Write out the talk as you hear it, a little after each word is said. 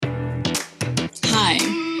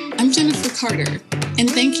I'm Jennifer Carter, and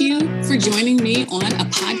thank you for joining me on a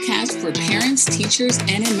podcast for parents, teachers,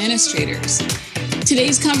 and administrators.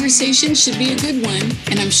 Today's conversation should be a good one,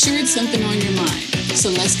 and I'm sure it's something on your mind. So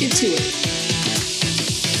let's get to it.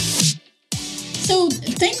 So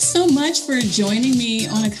thanks so much for joining me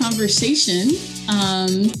on a conversation.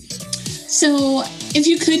 So if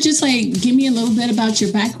you could just give me a little bit about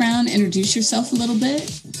your background, introduce yourself a little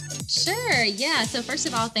bit. Sure. Yeah. So first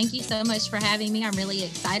of all, thank you so much for having me. I'm really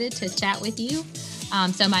excited to chat with you.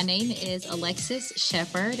 So my name is Alexis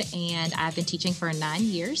Shepard, and I've been teaching for 9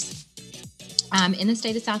 years. I'm in the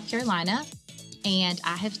state of South Carolina, and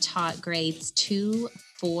I have taught grades 2,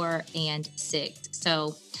 4, and 6.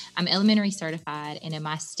 So I'm elementary certified, and in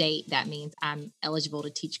my state, that means I'm eligible to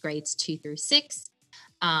teach grades 2 through 6.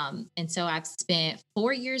 And so I've spent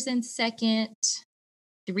 4 years in second,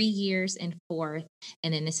 3 years in fourth,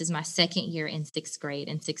 and then this is my second year in sixth grade.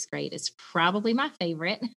 And sixth grade is probably my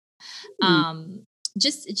favorite.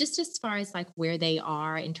 Just as far as where they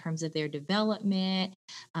are in terms of their development.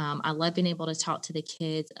 I love being able to talk to the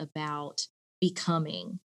kids about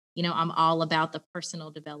becoming. I'm all about the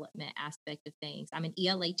personal development aspect of things. I'm an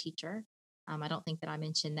ELA teacher. I don't think that I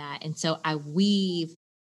mentioned that. And so I weave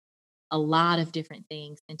a lot of different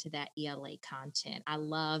things into that ELA content. I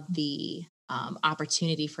love the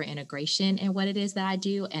opportunity for integration in what it is that I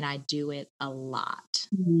do, and I do it a lot.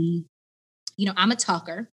 Mm-hmm. I'm a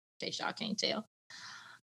talker, in case y'all can't tell.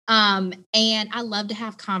 And I love to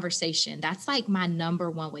have conversation. That's my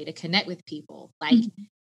number one way to connect with people.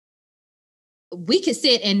 We could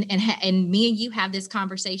sit and me and you have this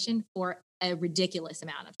conversation for a ridiculous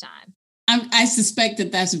amount of time. I suspect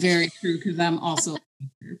that that's very true because I'm also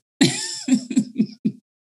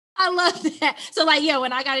I love that. So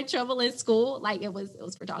when I got in trouble in school, it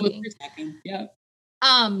was for talking. Yeah.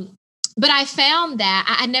 But I found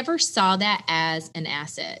that I never saw that as an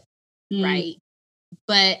asset. Right.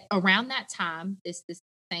 But around that time, this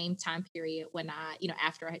same time period when I,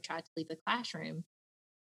 after I had tried to leave the classroom,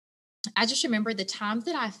 I just remember the times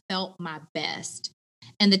that I felt my best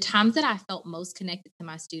and the times that I felt most connected to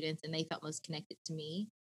my students and they felt most connected to me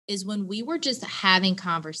is when we were just having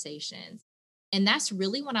conversations. And that's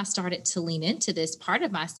really when I started to lean into this part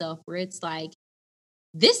of myself where it's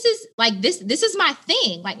this is my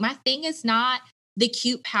thing. My thing is not the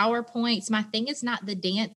cute PowerPoints. My thing is not the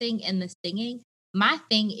dancing and the singing. My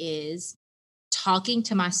thing is talking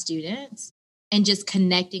to my students and just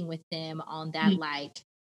connecting with them on that,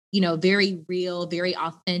 very real, very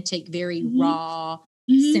authentic, very raw,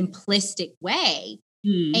 simplistic way.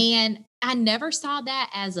 And I never saw that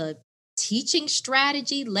as a teaching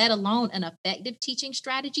strategy, let alone an effective teaching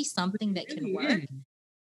strategy, something that can work.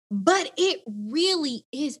 But it really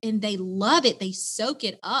is. And they love it. They soak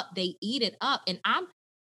it up. They eat it up. And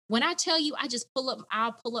when I tell you,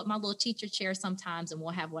 I'll pull up my little teacher chair sometimes and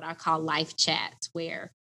we'll have what I call life chats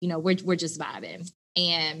where, we're just vibing.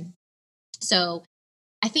 And so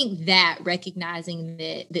I think that recognizing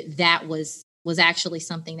that was actually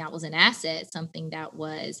something that was an asset, something that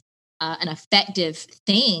was an effective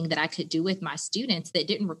thing that I could do with my students that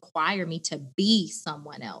didn't require me to be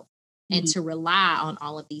someone else and to rely on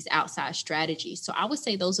all of these outside strategies. So I would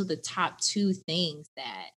say those are the top 2 things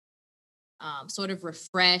that sort of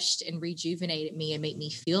refreshed and rejuvenated me and made me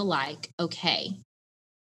feel okay,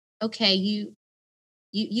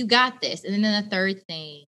 you got this. And then the third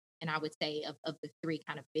thing, and I would say of the 3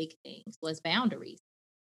 kind of big things, was boundaries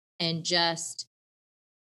and just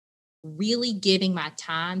really giving my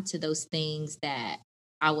time to those things that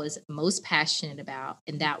I was most passionate about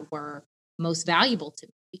and that were most valuable to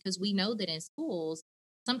me. Because we know that in schools,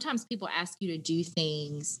 sometimes people ask you to do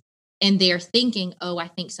things and they're thinking, oh, I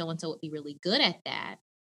think so-and-so would be really good at that.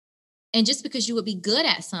 And just because you would be good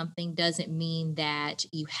at something doesn't mean that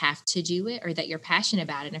you have to do it or that you're passionate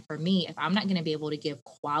about it. And for me, if I'm not going to be able to give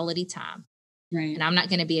quality time, right, and I'm not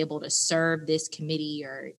going to be able to serve this committee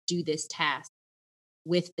or do this task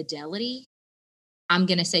with fidelity, I'm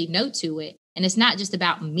going to say no to it. And it's not just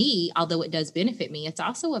about me, although it does benefit me. It's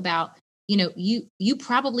also about, you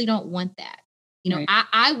probably don't want that. Right.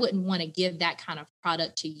 I wouldn't want to give that kind of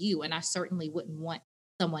product to you. And I certainly wouldn't want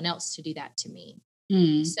someone else to do that to me.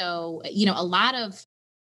 So, it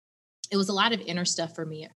was a lot of inner stuff for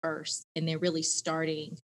me at first, and then really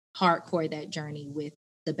starting hardcore that journey with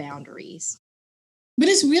the boundaries. But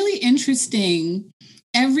it's really interesting.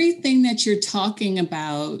 Everything that you're talking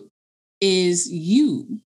about is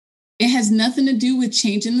you. It has nothing to do with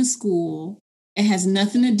changing the school. It has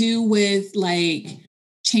nothing to do with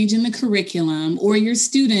changing the curriculum or your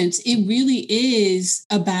students. It really is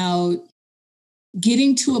about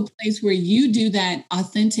getting to a place where you do that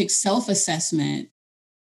authentic self-assessment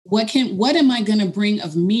what am I going to bring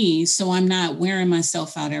of me so I'm not wearing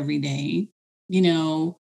myself out every day? You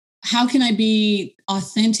know, how can I be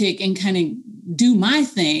authentic and kind of do my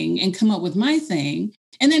thing and come up with my thing?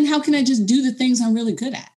 And then how can I just do the things I'm really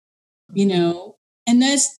good at? You know, and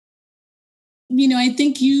that's, you know, I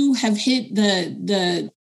think you have hit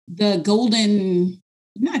the golden,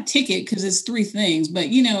 not ticket, because it's three things, but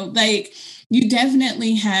you know, like you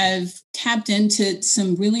definitely have tapped into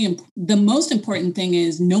some really the most important thing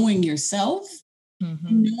is knowing yourself,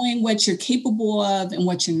 knowing what you're capable of and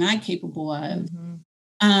what you're not capable of.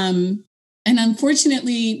 And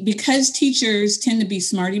unfortunately, because teachers tend to be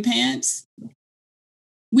smarty pants,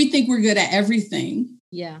 we think we're good at everything.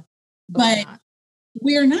 Yeah. But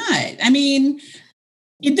we're not. I mean,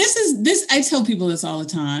 this, I tell people this all the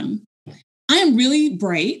time. I am really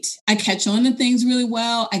bright. I catch on to things really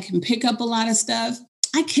well. I can pick up a lot of stuff.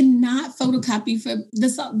 I cannot photocopy for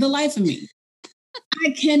the life of me. I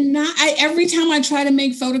cannot. Every time I try to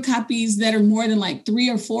make photocopies that are more than like 3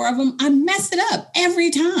 or 4 of them, I mess it up every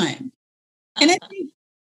time. And I think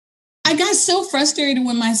I got so frustrated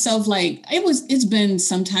with myself. Like it's been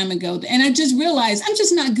some time ago. And I just realized I'm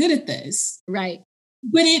just not good at this. Right.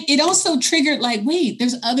 But it also triggered like, wait,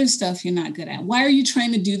 there's other stuff you're not good at. Why are you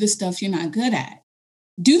trying to do the stuff you're not good at?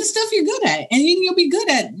 Do the stuff you're good at, and then you'll be good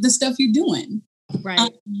at the stuff you're doing.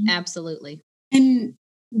 Right. Absolutely.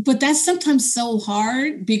 But that's sometimes so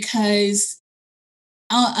hard because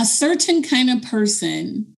a certain kind of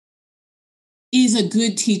person is a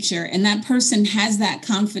good teacher, and that person has that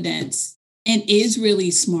confidence and is really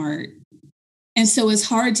smart. And so it's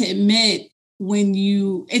hard to admit when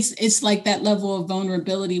it's like that level of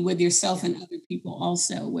vulnerability with yourself and other people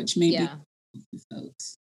also, which maybe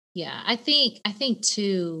folks. Yeah, I think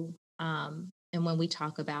too, and when we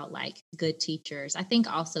talk about like good teachers, I think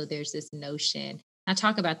also there's this notion, I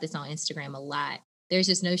talk about this on Instagram a lot. There's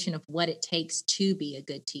this notion of what it takes to be a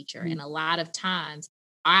good teacher. And a lot of times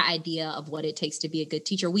our idea of what it takes to be a good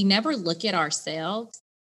teacher, we never look at ourselves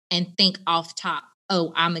and think off top,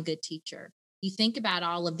 oh, I'm a good teacher. You think about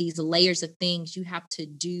all of these layers of things you have to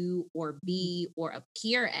do or be or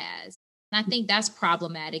appear as. And I think that's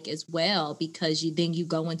problematic as well, because you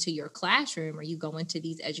go into your classroom or you go into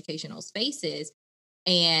these educational spaces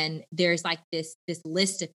and there's like this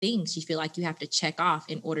list of things you feel like you have to check off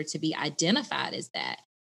in order to be identified as that.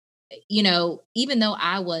 You know, even though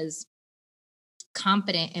I was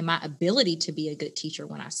confident in my ability to be a good teacher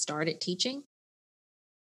when I started teaching,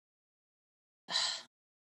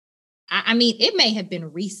 I mean, it may have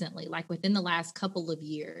been recently, like within the last couple of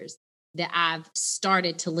years, that I've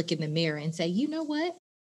started to look in the mirror and say, you know what?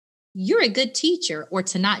 You're a good teacher, or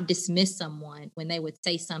to not dismiss someone when they would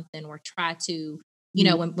say something or try to, you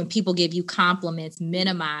know, when people give you compliments,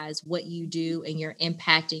 minimize what you do and your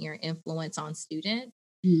impact and your influence on students.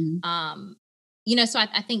 You know, so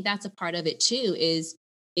I think that's a part of it too, is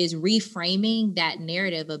reframing that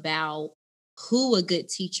narrative about who a good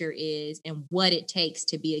teacher is and what it takes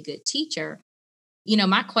to be a good teacher. You know,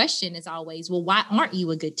 my question is always, well, why aren't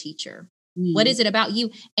you a good teacher? What is it about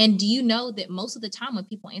you? And do you know that most of the time when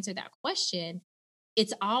people answer that question,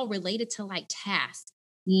 it's all related to like tasks.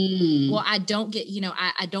 Well, I don't get, you know,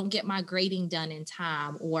 I don't get my grading done in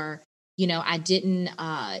time, or, you know, I didn't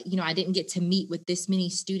get to meet with this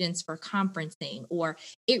many students for conferencing, or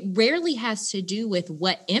it rarely has to do with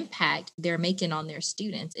what impact they're making on their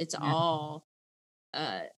students. It's all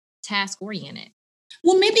task oriented.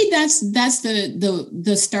 Well, maybe that's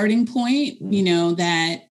the starting point, you know,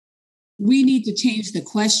 that we need to change the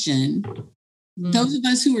question. Those of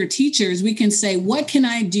us who are teachers, we can say, what can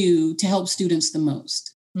I do to help students the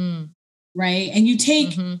most? Right. And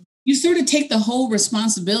you sort of take the whole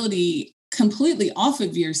responsibility completely off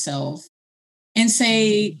of yourself and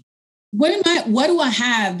say, what do I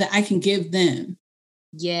have that I can give them?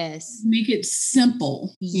 Yes. Make it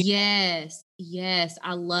simple. Yes. Yes.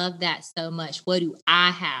 I love that so much. What do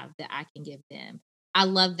I have that I can give them? I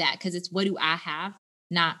love that, because it's what do I have,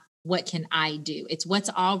 not what can I do? It's what's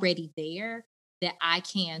already there that I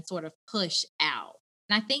can sort of push out.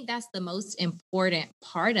 And I think that's the most important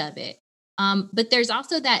part of it. But there's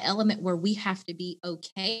also that element where we have to be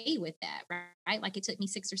okay with that, right? Like it took me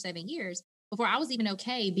 6 or 7 years before I was even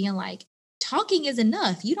okay being like, talking is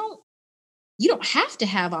enough. You don't have to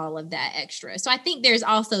have all of that extra. So I think there's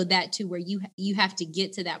also that too, where you have to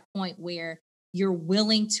get to that point where you're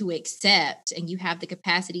willing to accept and you have the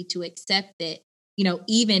capacity to accept it, you know,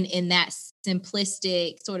 even in that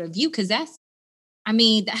simplistic sort of view. Because that's, I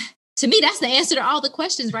mean, to me, that's the answer to all the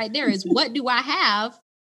questions right there, is what do I have,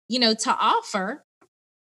 you know, to offer?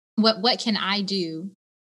 What can I do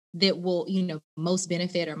that will, most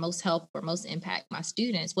benefit or most help or most impact my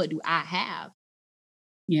students? What do I have?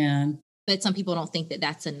 Yeah. But some people don't think that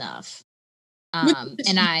that's enough. Which And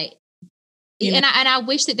is, I you know, and I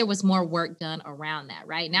wish that there was more work done around that.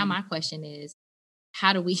 Right now, my question is,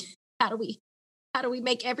 how do we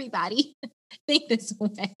make everybody think this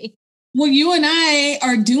way? well, you and I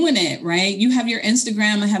are doing it, right? You have your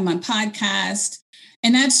Instagram, I have my podcast.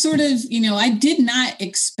 And that's sort of, I did not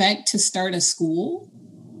expect to start a school,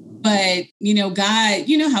 but, God,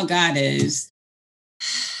 you know how God is.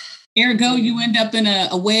 Ergo, you end up in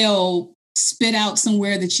a whale spit out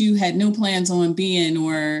somewhere that you had no plans on being,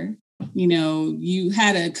 or, you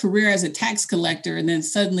had a career as a tax collector and then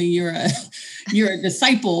suddenly you're a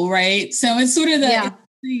disciple, right? So it's sort of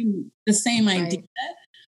the same idea.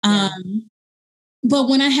 Right. But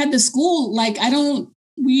when I had the school, like,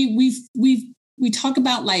 we talk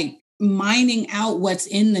about like mining out what's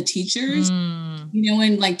in the teachers,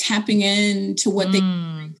 and like tapping into what they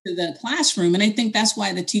bring to the classroom. And I think that's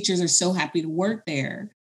why the teachers are so happy to work there,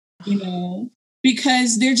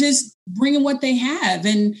 because they're just bringing what they have.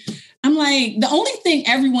 And I'm like, the only thing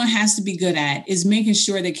everyone has to be good at is making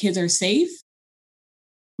sure that kids are safe,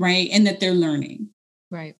 right? And that they're learning.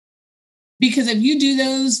 Right. Because if you do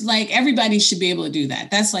those, like, everybody should be able to do that.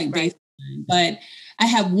 That's like baseline. But I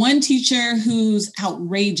have one teacher who's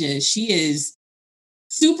outrageous. She is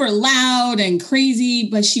super loud and crazy,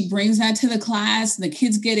 but she brings that to the class. The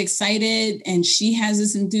kids get excited and she has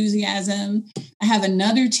this enthusiasm. I have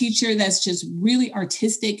another teacher that's just really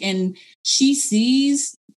artistic, and she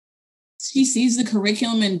sees the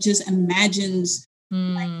curriculum and just imagines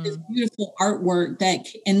like this beautiful artwork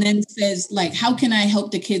and then says, like, how can I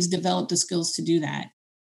help the kids develop the skills to do that?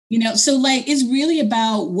 So like, it's really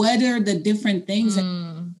about what are the different things that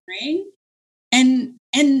you bring.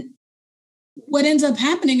 And what ends up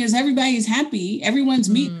happening is everybody's happy. Everyone's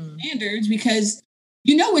meeting standards because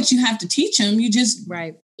what you have to teach them. You just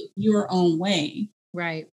your own way.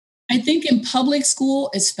 Right. I think in public school,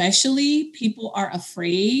 especially, people are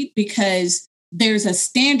afraid because there's a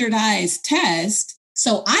standardized test.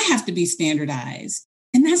 So I have to be standardized.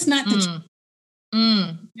 And that's not the truth.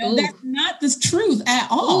 That's not the truth at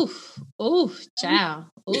all. Oh, child.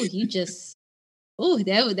 Oh, you just,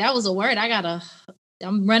 that was a word.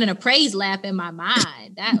 I'm running a praise lap in my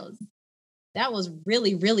mind. That was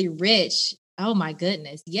really, really rich. Oh my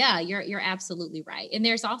goodness. Yeah, you're absolutely right. And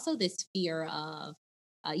there's also this fear of,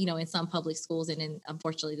 in some public schools, and in,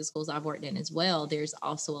 unfortunately, the schools I've worked in as well, there's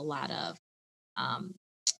also a lot of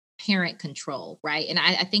parent control, right? And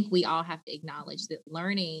I think we all have to acknowledge that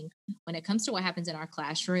learning, when it comes to what happens in our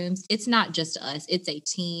classrooms, it's not just us, it's a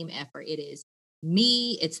team effort. It is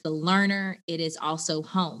me, it's the learner, it is also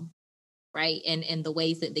home, right? And the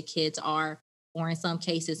ways that the kids are, or in some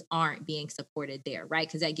cases aren't being supported there, right?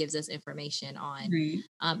 Because that gives us information on,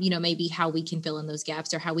 maybe how we can fill in those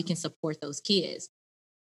gaps or how we can support those kids.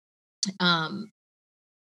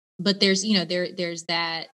 But there's, there's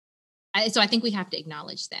that. So I think we have to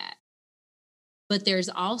acknowledge that. But there's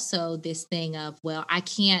also this thing of, well, I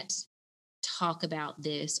can't talk about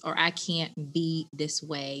this, or I can't be this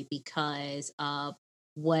way because of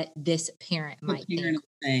what this parent might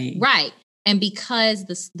think. Right. And because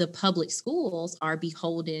the public schools are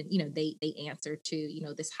beholden, they answer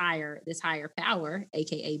to, this higher power,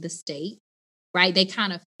 AKA the state, right? They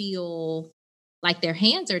kind of feel like their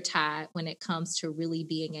hands are tied when it comes to really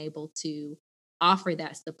being able to offer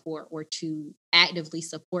that support or to actively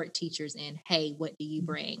support teachers in, hey, what do you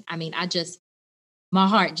bring? I mean, my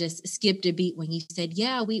heart just skipped a beat when you said,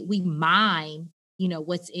 yeah, we mine,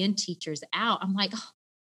 what's in teachers out. I'm like, oh,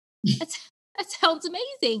 that sounds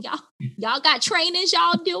amazing. Y'all got trainings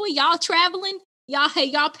y'all doing, y'all traveling,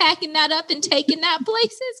 y'all packing that up and taking that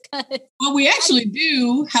places. Well, we actually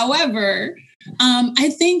do. However, I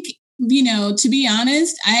think, to be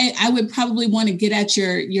honest, I would probably want to get at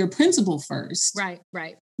your principal first.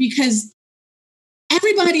 Right. Because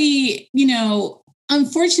everybody,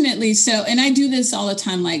 unfortunately, and I do this all the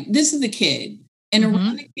time, like, this is the kid, and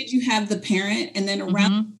around the kid you have the parent, and then around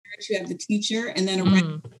the parent you have the teacher, and then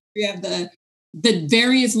around you have the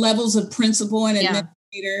various levels of principal and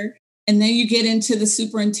administrator, and then you get into the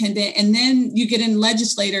superintendent, and then you get in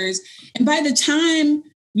legislators. And by the time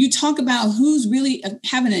you talk about who's really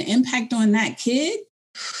having an impact on that kid,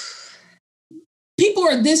 people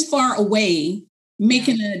are this far away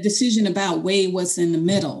making a decision about what's in the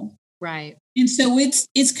middle. Right. And so it's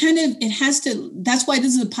kind of, it has to, that's why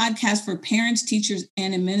this is a podcast for parents, teachers,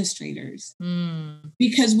 and administrators,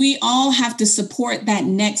 because we all have to support that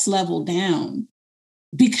next level down,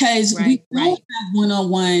 because we don't have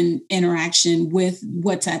one-on-one interaction with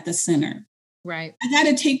what's at the center. Right. I got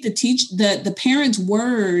to take the parent's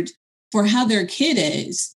word for how their kid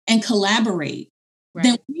is and collaborate. Right.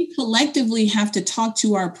 Then we collectively have to talk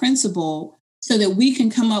to our principal so that we can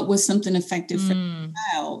come up with something effective for the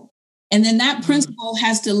child. And then that principal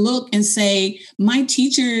has to look and say, my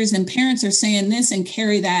teachers and parents are saying this, and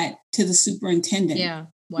carry that to the superintendent. Yeah.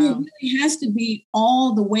 Wow. So it really has to be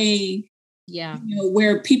all the way, yeah,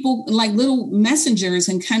 where people like little messengers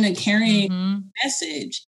and kind of carrying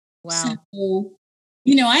message. Wow. So,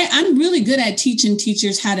 I'm really good at teaching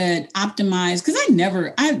teachers how to optimize,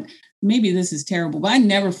 because maybe this is terrible, but I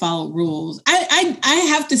never followed rules. I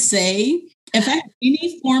have to say, if I have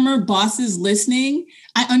any former bosses listening,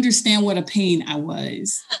 I understand what a pain I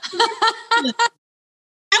was. I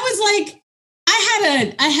was like,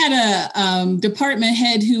 I had a department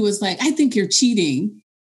head who was like, I think you're cheating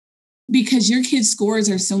because your kids' scores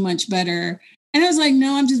are so much better. And I was like,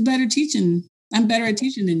 no, I'm just better teaching. I'm better at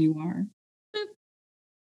teaching than you are.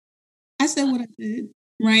 I said what I said,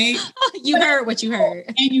 right? You heard what you heard.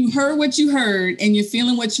 And you heard what you heard, and you're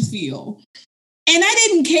feeling what you feel. And I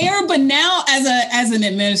didn't care, but now as an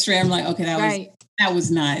administrator, I'm like, okay, that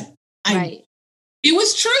was not right. It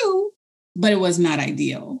was true, but it was not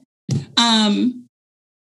ideal.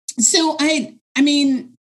 So I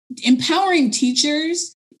mean, empowering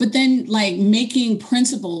teachers, but then like making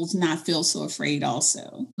principals not feel so afraid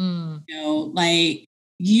also. Like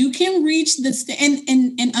you can reach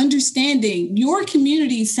and understanding your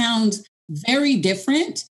community sounds very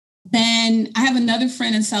different than I have another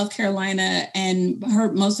friend in South Carolina, and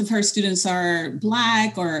most of her students are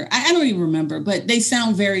Black, or I don't even remember, but they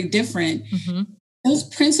sound very different. Those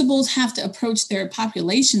principals have to approach their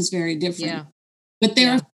populations very different. Yeah. But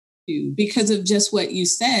they're because of just what you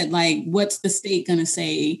said, like what's the state going to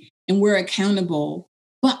say? And we're accountable.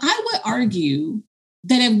 But I would argue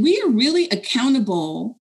that if we are really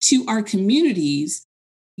accountable to our communities,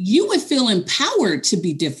 you would feel empowered to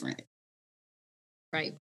be different.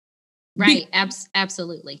 Right. Right.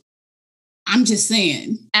 Absolutely. I'm just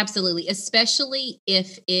saying. Absolutely. Especially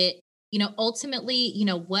if it, ultimately,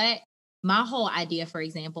 what my whole idea, for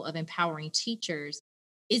example, of empowering teachers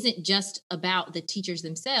isn't just about the teachers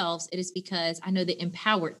themselves. It is because I know that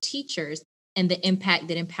empowered teachers and the impact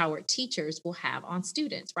that empowered teachers will have on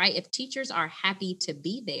students, right? If teachers are happy to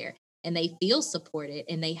be there and they feel supported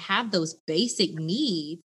and they have those basic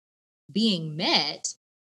needs being met,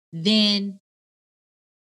 then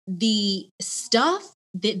the stuff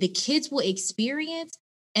that the kids will experience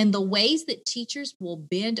and the ways that teachers will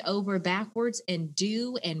bend over backwards and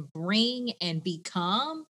do and bring and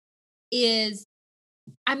become is,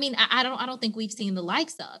 I don't think we've seen the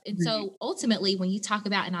likes of. And so ultimately, when you talk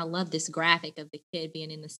about, and I love this graphic of the kid being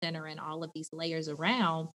in the center and all of these layers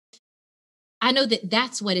around, I know that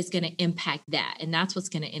that's what is going to impact that. And that's what's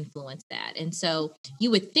going to influence that. And so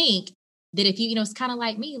you would think that if it's kind of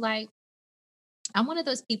like me, like, I'm one of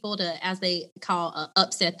those people to, as they call,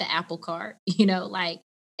 upset the apple cart, like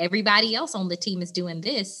everybody else on the team is doing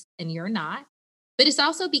this and you're not. But it's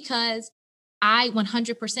also because I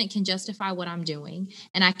 100% can justify what I'm doing.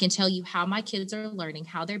 And I can tell you how my kids are learning,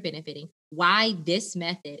 how they're benefiting, why this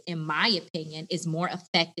method, in my opinion, is more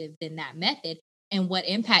effective than that method and what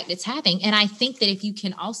impact it's having. And I think that if you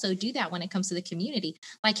can also do that when it comes to the community,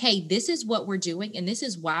 like, hey, this is what we're doing and this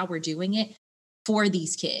is why we're doing it for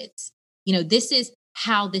these kids. This is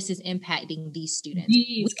how this is impacting these students.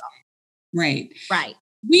 Right. Right.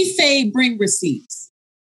 We say bring receipts.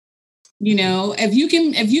 If you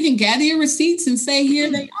can gather your receipts and say, here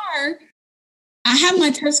they are, I have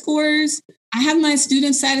my test scores, I have my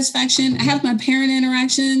student satisfaction, I have my parent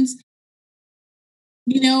interactions.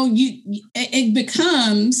 It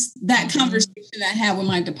becomes that conversation I have with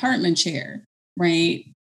my department chair, right?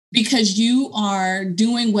 Because you are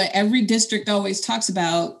doing what every district always talks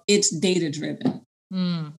about. It's data driven.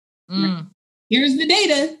 Right? Here's the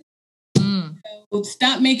data. So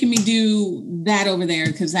stop making me do that over there,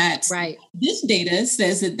 because that's right. This data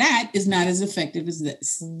says that is not as effective as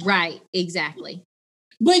this. Right. Exactly.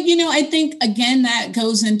 But, I think, again, that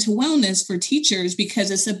goes into wellness for teachers,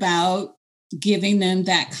 because it's about giving them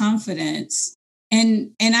that confidence.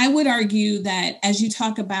 And I would argue that as you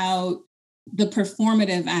talk about the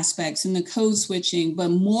performative aspects and the code switching, but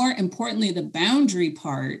more importantly, the boundary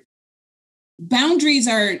part, boundaries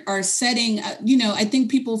are setting, I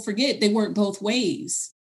think people forget they work both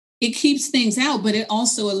ways. It keeps things out, but it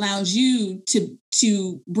also allows you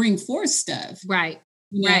to bring forth stuff. Right.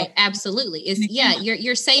 Right. Absolutely.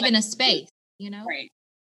 You're saving a space, Right.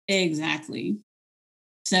 Exactly.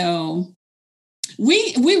 So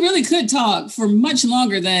we really could talk for much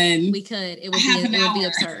longer than we could. It would be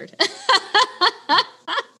absurd.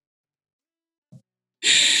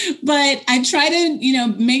 But I try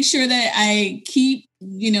to, make sure that I keep,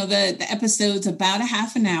 the episodes about a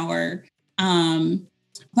half an hour.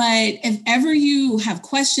 But if ever you have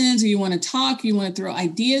questions or you want to talk, you want to throw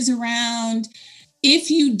ideas around, if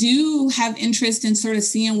you do have interest in sort of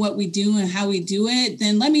seeing what we do and how we do it,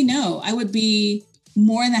 then let me know. I would be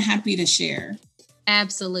more than happy to share.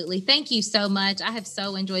 Absolutely. Thank you so much. I have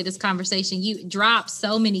so enjoyed this conversation. You dropped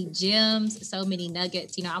so many gems, so many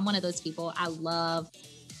nuggets. I'm one of those people. I love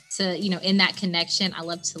to, in that connection, I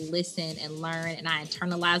love to listen and learn, and I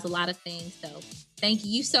internalize a lot of things. So thank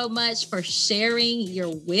you so much for sharing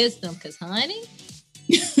your wisdom. Cause honey,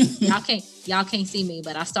 y'all can't see me,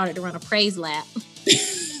 but I started to run a praise lap.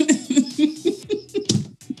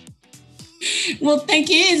 Well, thank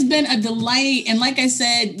you. It's been a delight. And like I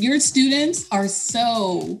said, your students are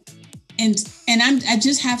I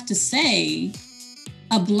just have to say,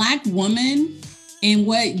 a Black woman in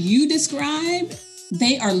what you describe,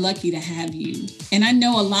 they are lucky to have you. And I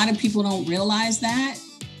know a lot of people don't realize that.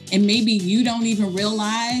 And maybe you don't even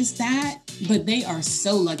realize that, but they are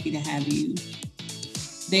so lucky to have you.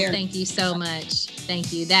 Thank you so much.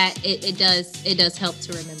 Thank you. That it does help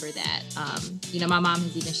to remember that. My mom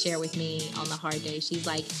has even shared with me on the hard day. She's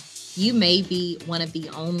like, you may be one of the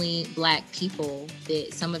only Black people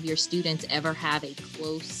that some of your students ever have a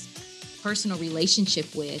close personal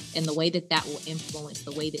relationship with, and the way that will influence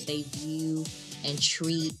the way that they view and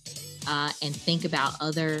treat and think about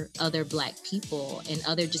other Black people and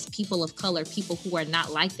other just people of color, people who are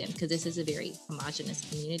not like them, because this is a very homogenous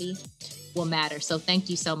community, will matter. So thank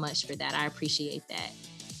you so much for that. I appreciate that.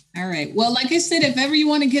 All right. Well, like I said, if ever you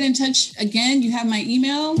want to get in touch again, you have my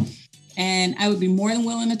email, and I would be more than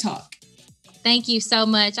willing to talk. Thank you so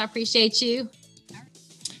much. I appreciate you.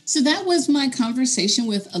 So that was my conversation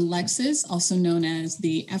with Alexis, also known as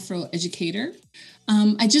the Afro Educator.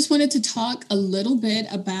 I just wanted to talk a little bit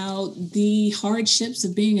about the hardships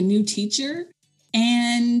of being a new teacher.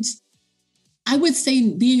 And I would say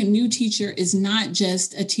being a new teacher is not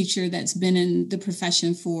just a teacher that's been in the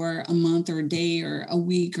profession for a month or a day or a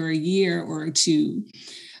week or a year or two.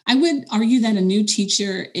 I would argue that a new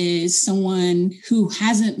teacher is someone who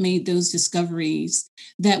hasn't made those discoveries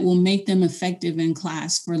that will make them effective in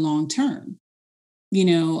class for long term.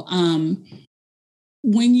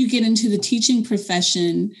 When you get into the teaching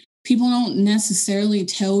profession, people don't necessarily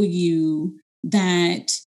tell you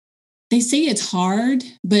that. They say it's hard,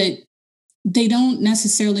 but they don't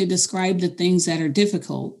necessarily describe the things that are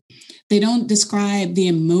difficult. They don't describe the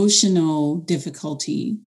emotional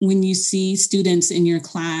difficulty when you see students in your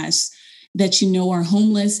class that are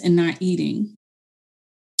homeless and not eating.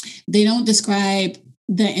 They don't describe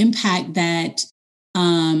the impact that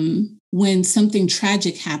when something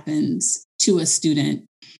tragic happens to a student.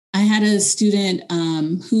 I had a student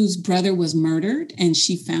whose brother was murdered, and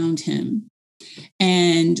she found him.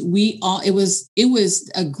 And it was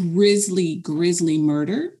a grisly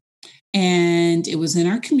murder. And it was in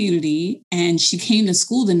our community, and she came to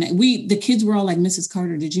school the kids were all like, Mrs.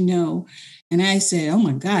 Carter, did you know? And I said, oh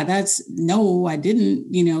my God, no, I didn't,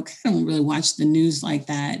 I don't really watch the news like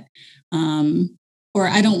that. Or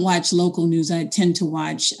I don't watch local news. I tend to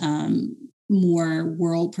watch more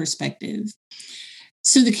world perspective.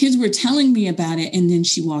 So the kids were telling me about it, and then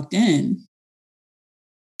she walked in.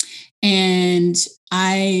 And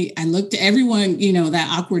I looked at everyone, that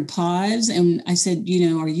awkward pause. And I said,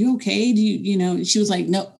 are you okay? Do you, she was like,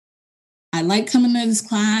 no, I like coming to this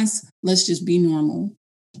class. Let's just be normal.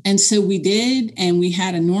 And so we did, and we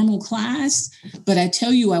had a normal class. But I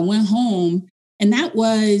tell you, I went home, and that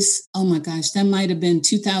was, oh my gosh, that might've been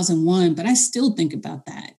 2001, but I still think about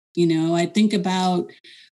that. I think about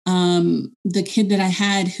the kid that I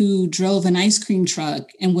had who drove an ice cream truck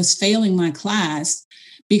and was failing my class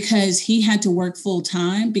because he had to work full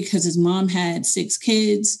time because his mom had 6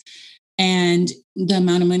 kids and the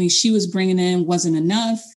amount of money she was bringing in wasn't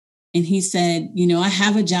enough. And he said, I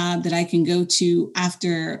have a job that I can go to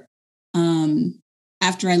after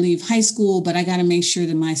I leave high school, but I got to make sure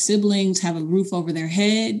that my siblings have a roof over their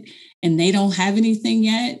head and they don't have anything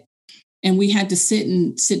yet. And we had to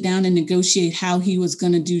sit down and negotiate how he was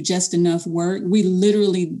going to do just enough work. We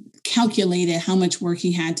literally calculated how much work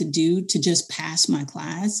he had to do to just pass my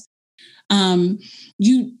class. I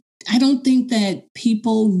don't think that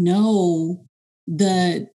people know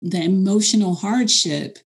the emotional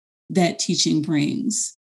hardship that teaching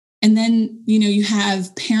brings. And then, you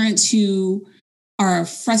have parents who are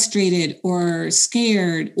frustrated or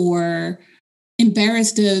scared or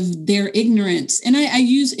embarrassed of their ignorance. And I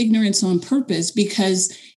use ignorance on purpose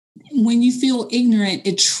because when you feel ignorant,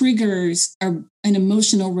 it triggers an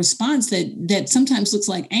emotional response that sometimes looks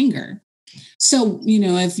like anger. So,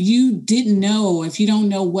 if you didn't know, if you don't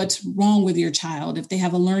know what's wrong with your child, if they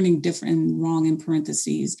have a learning difference, wrong in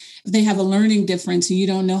parentheses, if they have a learning difference and you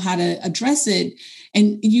don't know how to address it,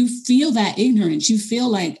 and you feel that ignorance, you feel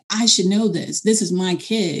like, I should know this. This is my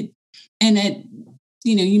kid. And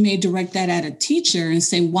you may direct that at a teacher and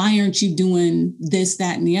say, why aren't you doing this,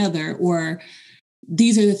 that, and the other? Or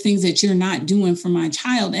these are the things that you're not doing for my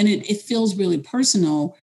child. And it feels really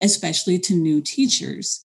personal, especially to new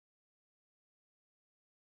teachers.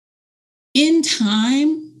 In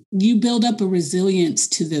time, you build up a resilience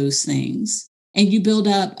to those things, and you build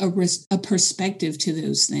up a perspective to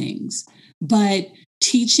those things. But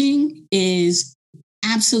teaching is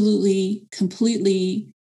absolutely,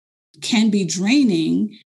 completely can be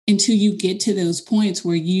draining until you get to those points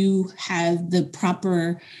where you have the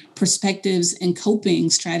proper perspectives and coping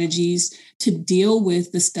strategies to deal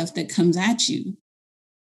with the stuff that comes at you.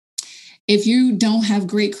 If you don't have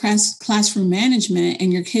great classroom management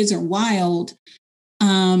and your kids are wild,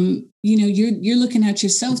 you're looking at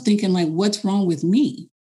yourself thinking like, what's wrong with me?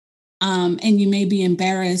 And you may be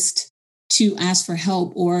embarrassed to ask for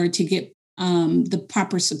help or to get the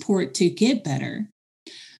proper support to get better.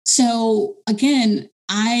 So again,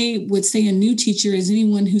 I would say a new teacher is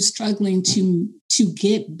anyone who's struggling to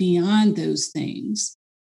get beyond those things.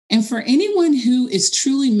 And for anyone who is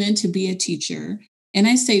truly meant to be a teacher, and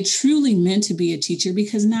I say truly meant to be a teacher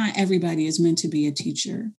because not everybody is meant to be a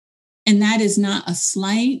teacher. And that is not a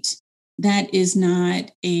slight. That is not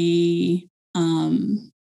a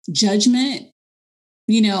judgment.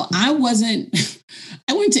 I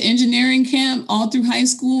went to engineering camp all through high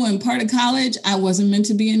school and part of college. I wasn't meant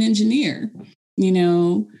to be an engineer,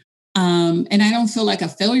 and I don't feel like a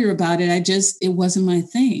failure about it. It wasn't my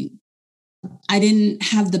thing. I didn't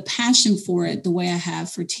have the passion for it the way I have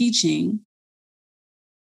for teaching.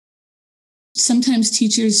 Sometimes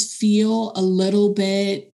teachers feel a little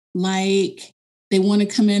bit like they want to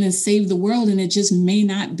come in and save the world, and it just may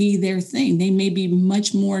not be their thing. They may be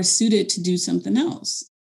much more suited to do something else.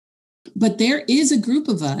 But there is a group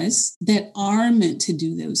of us that are meant to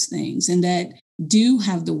do those things and that do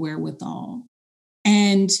have the wherewithal.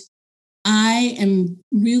 And I am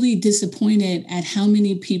really disappointed at how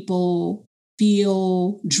many people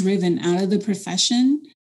feel driven out of the profession,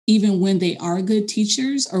 even when they are good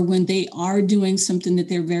teachers or when they are doing something that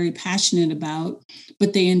they're very passionate about,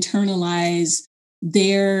 but they internalize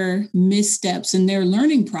their missteps in their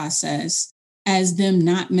learning process as them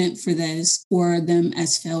not meant for this or them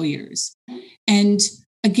as failures. And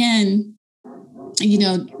again,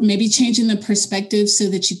 maybe changing the perspective so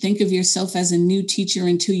that you think of yourself as a new teacher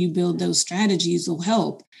until you build those strategies will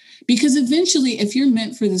help. Because eventually, if you're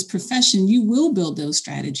meant for this profession, you will build those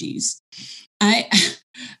strategies. I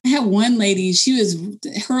had one lady, she was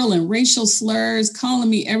hurling racial slurs,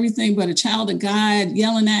 calling me everything but a child of God,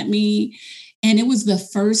 yelling at me. And it was the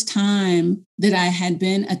first time that I had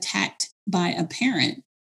been attacked by a parent.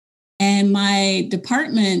 And my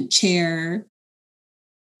department chair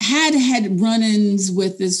had run-ins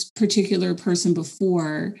with this particular person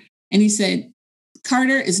before. And he said,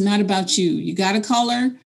 Carter, it's not about you. You got to call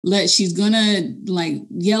her. She's going to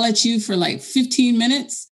yell at you for 15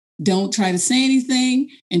 minutes. Don't try to say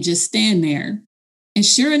anything and just stand there. And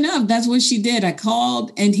sure enough, that's what she did. I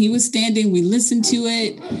called and he was standing. We listened to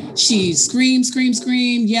it. She screamed,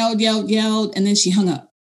 yelled, and then she hung up.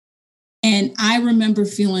 And I remember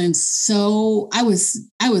feeling I was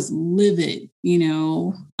livid,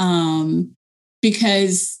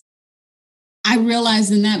 because I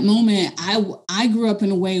realized in that moment, I grew up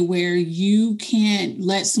in a way where you can't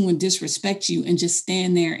let someone disrespect you and just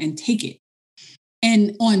stand there and take it.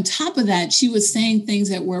 And on top of that, she was saying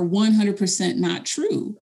things that were 100% not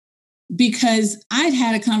true, because I'd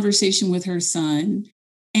had a conversation with her son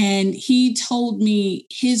and he told me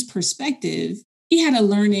his perspective. He had a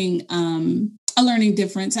learning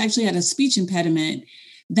difference, actually had a speech impediment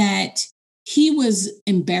that he was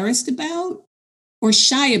embarrassed about or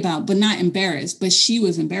shy about, but not embarrassed, but she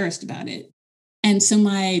was embarrassed about it. And so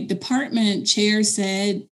my department chair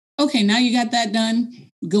said, okay, now you got that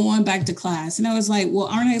done, go on back to class. And I was like, well,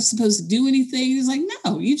 aren't I supposed to do anything? He was like,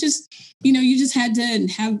 no, you just had to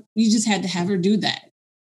have her do that.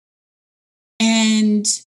 And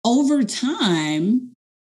over time,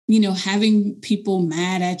 having people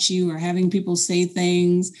mad at you or having people say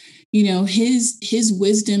things, his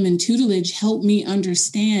wisdom and tutelage helped me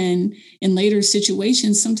understand in later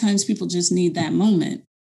situations, sometimes people just need that moment.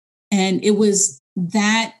 And it was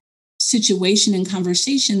that situation and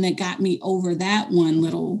conversation that got me over that one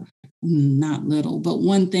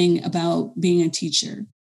one thing about being a teacher.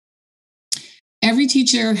 every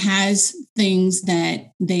teacher has things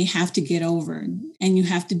that they have to get over, and you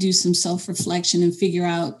have to do some self-reflection and figure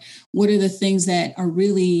out what are the things that are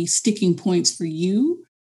really sticking points for you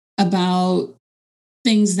about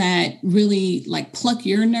things that really like pluck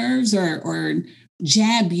your nerves or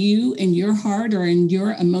jab you in your heart or in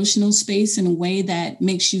your emotional space in a way that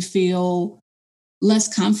makes you feel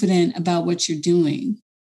less confident about what you're doing.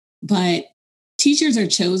 But teachers are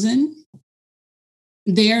chosen.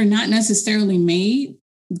 They're not necessarily made.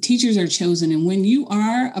 Teachers are chosen. And when you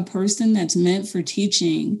are a person that's meant for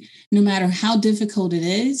teaching, no matter how difficult it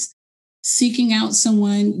is, seeking out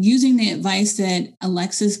someone, using the advice that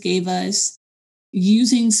Alexis gave us,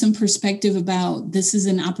 using some perspective about this is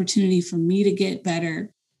an opportunity for me to get better,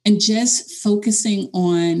 and just focusing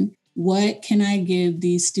on what can I give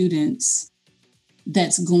these students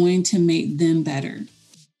that's going to make them better.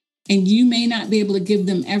 And you may not be able to give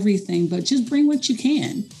them everything, but just bring what you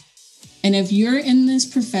can. And if you're in this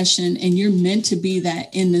profession and you're meant to be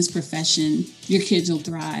that in this profession, your kids will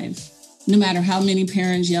thrive. No matter how many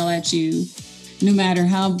parents yell at you, no matter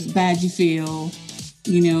how bad you feel,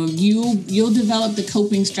 you'll develop the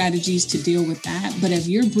coping strategies to deal with that. But if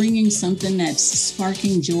you're bringing something that's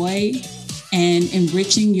sparking joy and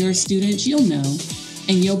enriching your students, you'll know,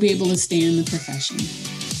 and you'll be able to stay in the profession.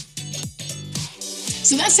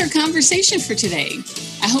 So that's our conversation for today.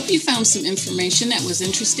 I hope you found some information that was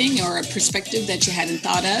interesting or a perspective that you hadn't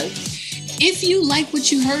thought of. If you like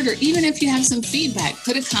what you heard, or even if you have some feedback,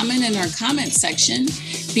 put a comment in our comment section.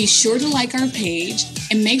 Be sure to like our page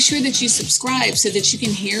and make sure that you subscribe so that you can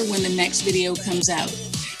hear when the next video comes out.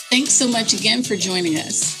 Thanks so much again for joining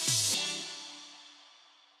us.